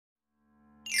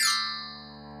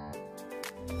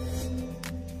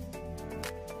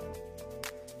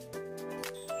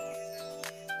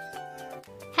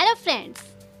friends,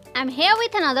 I'm here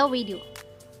with another video,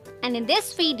 and in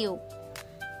this video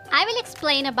I will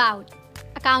explain about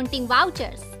accounting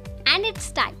vouchers and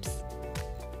its types.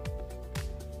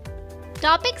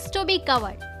 Topics to be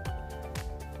covered: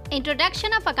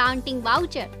 Introduction of accounting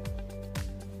voucher,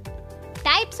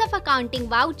 types of accounting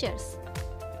vouchers,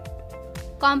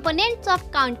 components of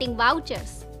accounting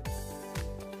vouchers.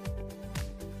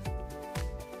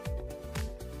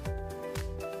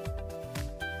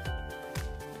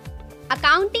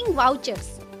 Accounting vouchers.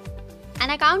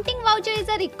 An accounting voucher is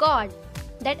a record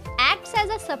that acts as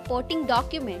a supporting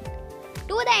document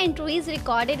to the entries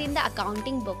recorded in the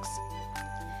accounting books.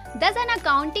 Thus, an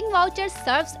accounting voucher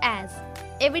serves as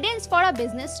evidence for a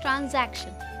business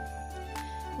transaction.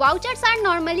 Vouchers are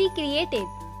normally created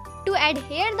to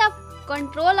adhere the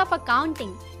control of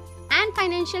accounting and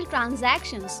financial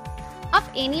transactions of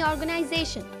any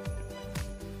organization.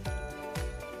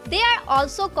 They are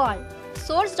also called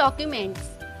source documents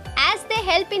as they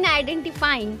help in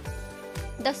identifying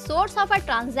the source of a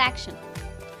transaction.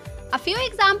 A few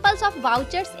examples of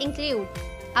vouchers include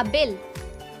a bill,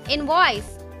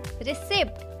 invoice, receipt,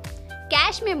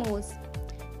 cash memos,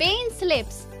 pay-in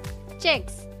slips,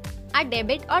 checks, a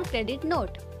debit or credit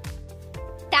note.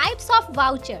 Types of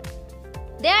voucher.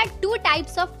 There are two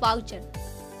types of voucher: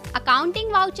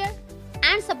 accounting voucher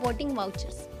and supporting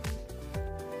vouchers.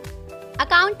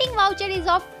 Accounting voucher is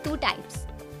of two types: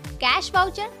 cash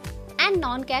voucher and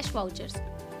non-cash vouchers.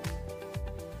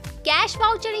 Cash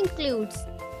voucher includes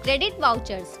credit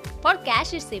vouchers for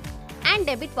cash receipt and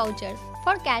debit vouchers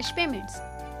for cash payments.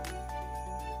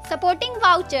 Supporting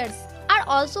vouchers are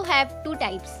also have two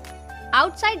types: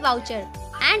 outside voucher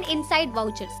and inside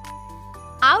vouchers.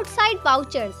 Outside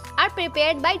vouchers are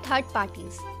prepared by third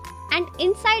parties and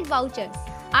inside vouchers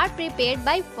are prepared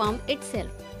by firm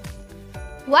itself.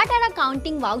 What are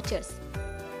accounting vouchers?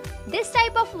 This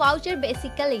type of voucher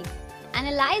basically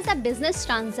analyzes a business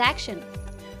transaction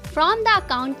from the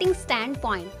accounting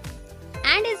standpoint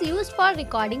and is used for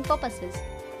recording purposes.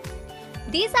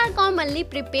 These are commonly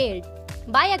prepared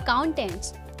by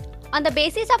accountants on the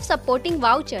basis of supporting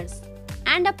vouchers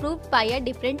and approved by a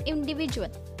different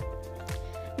individual.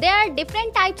 There are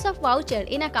different types of voucher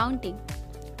in accounting.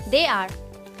 They are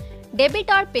debit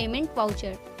or payment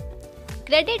voucher,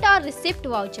 credit or receipt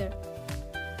voucher,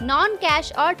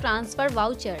 non-cash or transfer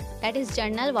voucher, that is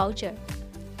journal voucher,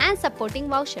 and supporting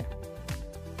voucher.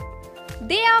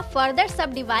 They are further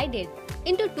subdivided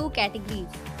into two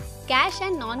categories: cash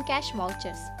and non-cash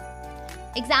vouchers.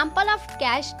 Example of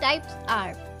cash types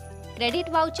are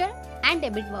credit voucher and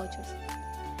debit vouchers.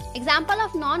 Example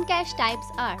of non-cash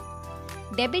types are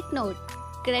debit note,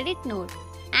 credit note,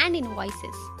 and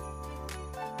invoices.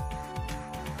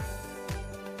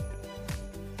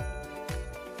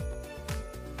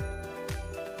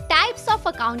 Types of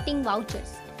accounting vouchers.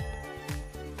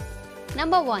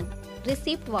 Number 1.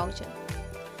 Receipt voucher.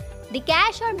 The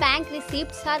cash or bank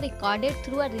receipts are recorded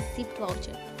through a receipt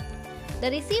voucher.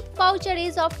 The receipt voucher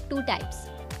is of two types,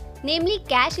 namely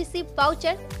cash receipt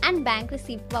voucher and bank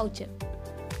receipt voucher.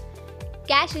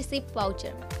 Cash receipt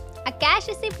voucher. A cash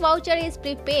receipt voucher is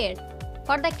prepared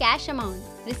for the cash amount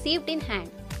received in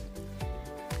hand.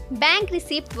 Bank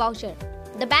receipt voucher.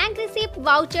 The bank receipt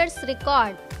vouchers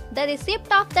record the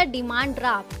receipt of the demand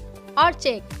draft or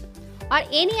check or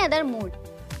any other mode.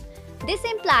 This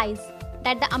implies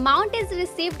that the amount is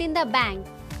received in the bank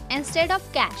instead of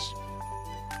cash.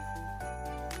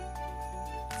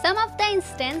 Some of the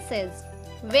instances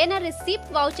when a receipt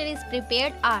voucher is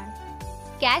prepared are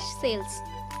cash sales,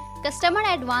 customer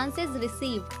advances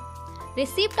received,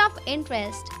 receipt of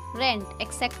interest, rent,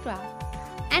 etc.,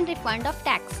 and refund of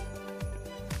tax.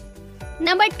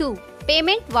 Number 2.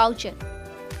 Payment voucher.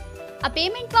 A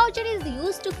payment voucher is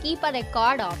used to keep a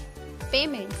record of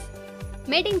payments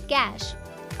made in cash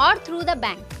or through the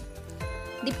bank.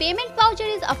 The payment voucher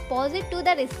is opposite to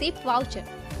the receipt voucher.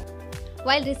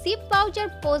 While receipt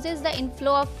voucher poses the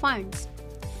inflow of funds,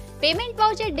 payment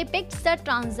voucher depicts the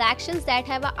transactions that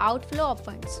have an outflow of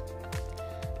funds.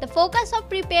 The focus of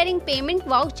preparing payment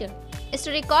voucher is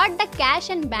to record the cash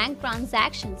and bank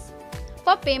transactions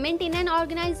for payment in an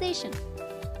organization.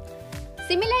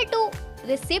 Similar to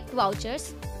receipt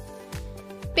vouchers,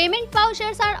 payment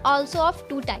vouchers are also of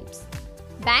two types: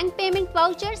 bank payment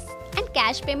vouchers and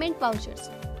cash payment vouchers.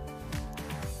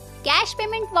 Cash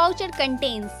payment voucher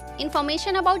contains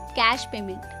information about cash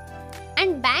payment,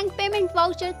 and bank payment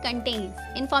voucher contains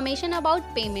information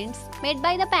about payments made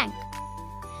by the bank.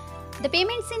 The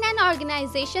payments in an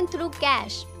organization through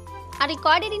cash are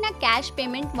recorded in a cash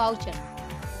payment voucher,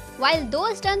 while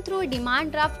those done through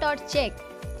demand draft or check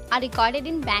are recorded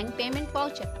in bank payment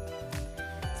voucher.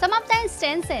 Some of the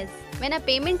instances when a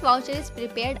payment voucher is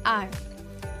prepared are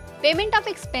payment of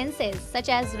expenses such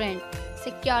as rent,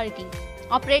 security,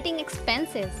 operating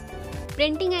expenses,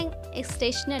 printing and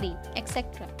stationery,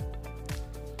 etc.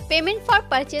 Payment for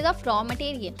purchase of raw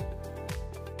material.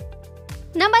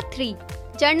 Number 3.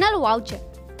 Journal voucher.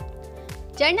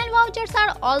 Journal vouchers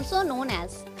are also known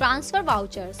as transfer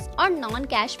vouchers or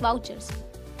non-cash vouchers.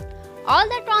 All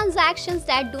the transactions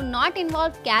that do not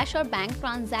involve cash or bank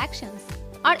transactions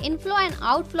or inflow and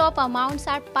outflow of amounts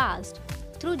are passed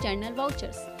through journal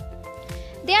vouchers.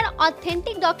 They are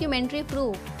authentic documentary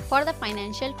proof for the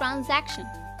financial transaction.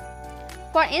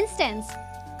 For instance,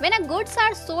 when a goods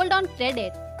are sold on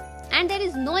credit and there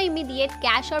is no immediate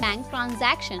cash or bank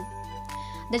transaction,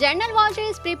 the journal voucher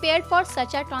is prepared for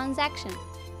such a transaction.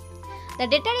 The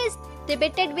debtor is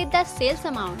debited with the sales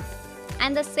amount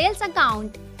and the sales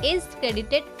account is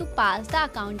credited to pass the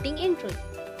accounting entry.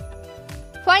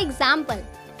 For example,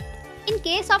 in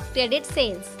case of credit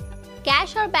sales,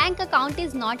 cash or bank account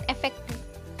is not affected.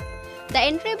 The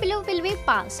entry below will be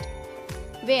passed,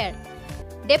 where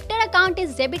debtor account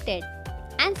is debited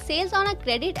and sales on a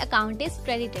credit account is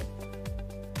credited.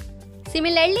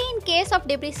 Similarly, in case of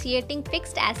depreciating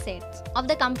fixed assets of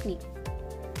the company,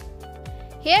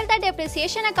 here the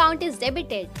depreciation account is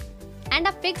debited and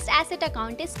a fixed asset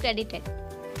account is credited.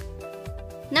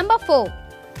 Number 4.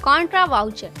 Contra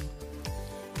voucher.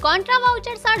 Contra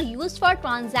vouchers are used for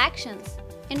transactions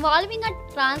involving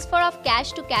a transfer of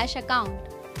cash to cash account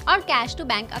or cash to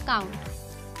bank account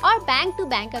or bank to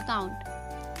bank account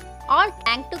or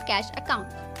bank to cash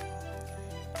account.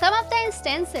 Some of the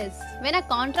instances when a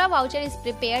contra voucher is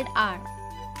prepared are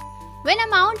when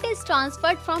amount is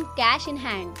transferred from cash in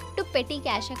hand to petty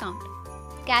cash account,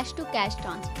 cash to cash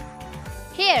transfer.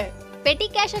 Here, petty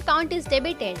cash account is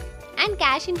debited and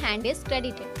cash in hand is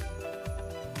credited.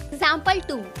 Example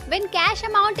 2. When cash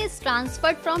amount is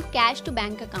transferred from cash to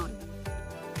bank account.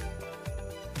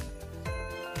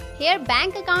 Here,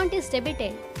 bank account is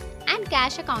debited and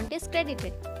cash account is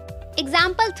credited.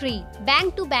 Example 3.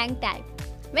 Bank to bank type.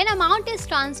 When amount is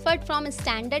transferred from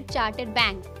Standard Chartered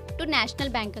Bank to National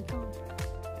Bank account.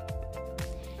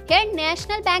 Here,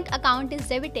 National Bank account is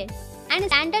debited and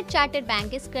Standard Chartered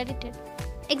Bank is credited.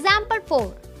 Example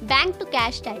 4. Bank to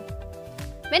cash type.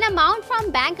 When amount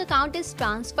from bank account is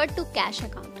transferred to cash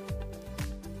account.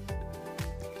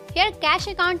 Here, cash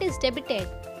account is debited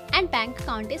and bank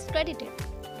account is credited.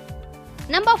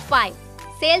 Number 5.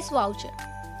 Sales voucher.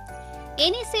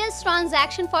 Any sales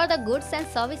transaction for the goods and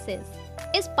services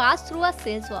is passed through a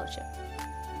sales voucher.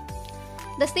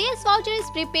 The sales voucher is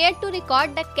prepared to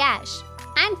record the cash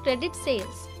and credit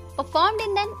sales performed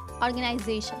in an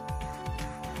organization.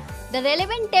 The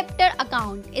relevant debtor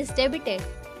account is debited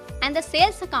and the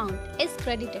sales account is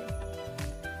credited.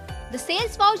 The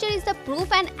sales voucher is the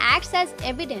proof and acts as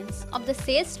evidence of the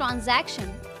sales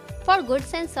transaction for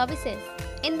goods and services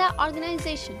in the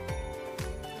organization.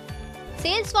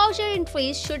 Sales voucher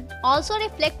entries should also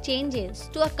reflect changes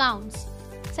to accounts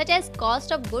such as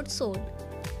cost of goods sold,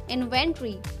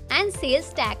 inventory, and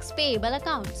sales tax payable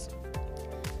accounts.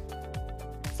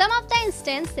 Some of the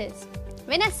instances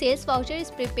when a sales voucher is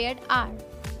prepared are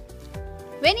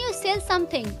when you sell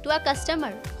something to a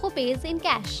customer who pays in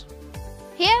cash.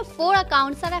 Here 4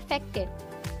 accounts are affected.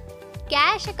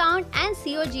 Cash account and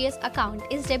COGS account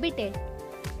is debited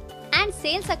and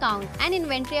sales account and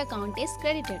inventory account is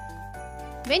credited.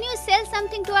 When you sell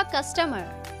something to a customer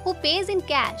who pays in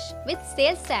cash with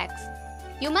sales tax,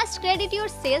 you must credit your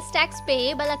sales tax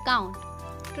payable account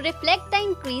to reflect the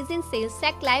increase in sales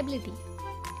tax liability.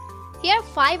 Here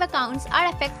 5 accounts are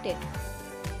affected.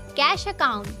 Cash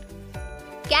account.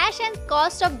 Cash and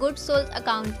cost of goods sold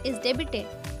account is debited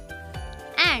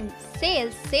and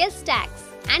sales tax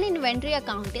and inventory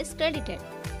account is credited.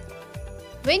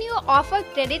 When you offer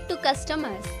credit to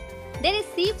customers, they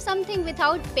receive something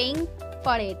without paying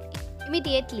for it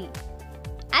immediately.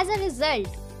 As a result,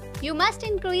 you must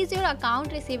increase your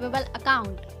account receivable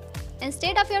account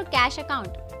instead of your cash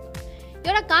account.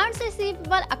 Your accounts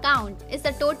receivable account is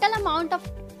the total amount of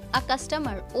a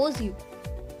customer owes you.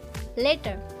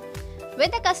 Later, when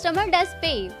the customer does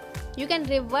pay, you can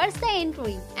reverse the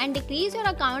entry and decrease your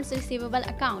accounts receivable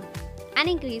account and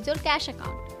increase your cash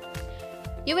account.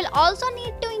 You will also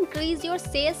need to increase your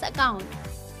sales account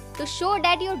to show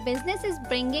that your business is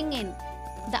bringing in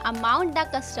the amount the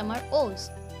customer owes.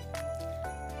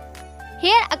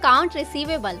 Here account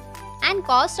receivable and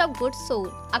cost of goods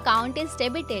sold account is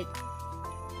debited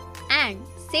and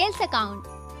sales account,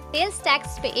 sales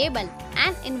tax payable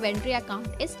and inventory account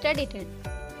is credited.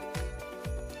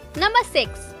 Number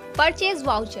 6. Purchase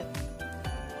voucher.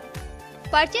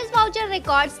 Purchase voucher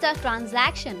records the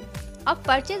transaction of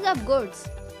purchase of goods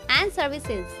and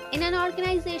services in an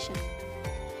organization.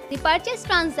 The purchase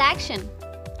transaction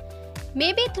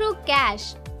may be through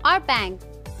cash or bank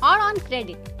or on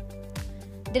credit.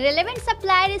 The relevant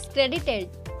supplier is credited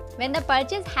when the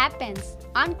purchase happens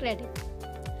on credit.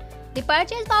 The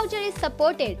purchase voucher is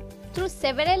supported through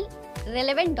several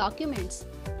relevant documents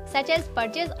such as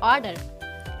purchase order,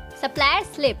 supplier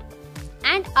slip,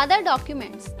 and other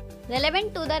documents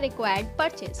relevant to the required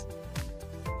purchase.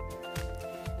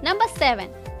 Number 7.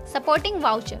 Supporting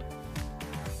voucher.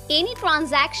 Any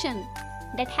transaction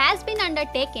that has been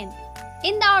undertaken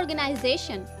in the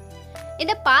organization in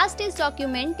the past is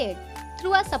documented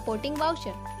through a supporting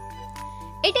voucher.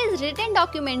 It is written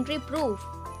documentary proof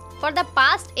for the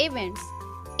past events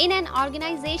in an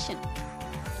organization.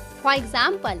 For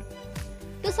example,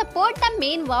 to support the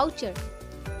main voucher,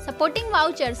 supporting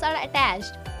vouchers are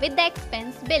attached with the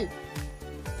expense bill.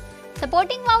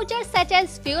 Supporting vouchers such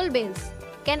as fuel bills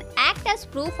can act as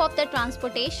proof of the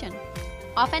transportation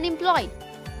of an employee.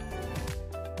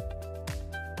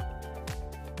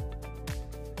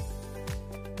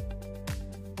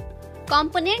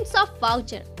 Components of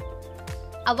voucher.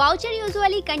 A voucher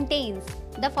usually contains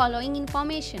the following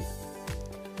information: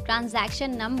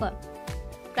 transaction number,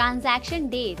 transaction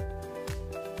date,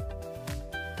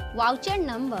 voucher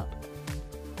number,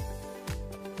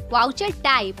 voucher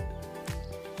type,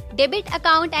 debit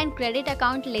account and credit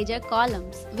account ledger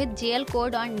columns with GL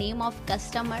code or name of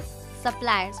customer,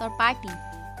 suppliers or party,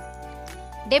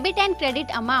 debit and credit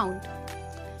amount,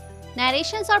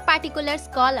 narrations or particulars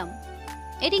column.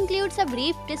 It includes a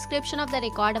brief description of the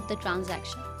record of the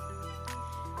transaction.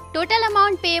 Total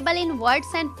amount payable in words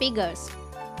and figures,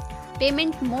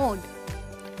 payment mode,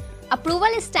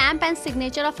 approval stamp and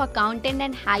signature of accountant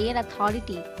and higher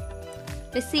authority,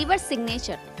 receiver's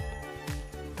signature.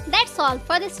 That's all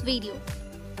for this video.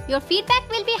 Your feedback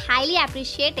will be highly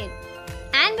appreciated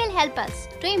and will help us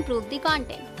to improve the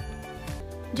content.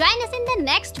 Join us in the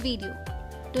next video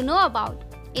to know about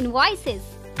invoices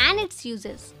and its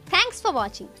uses. Thanks for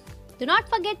watching. Do not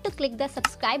forget to click the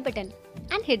subscribe button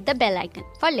and hit the bell icon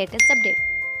for latest updates.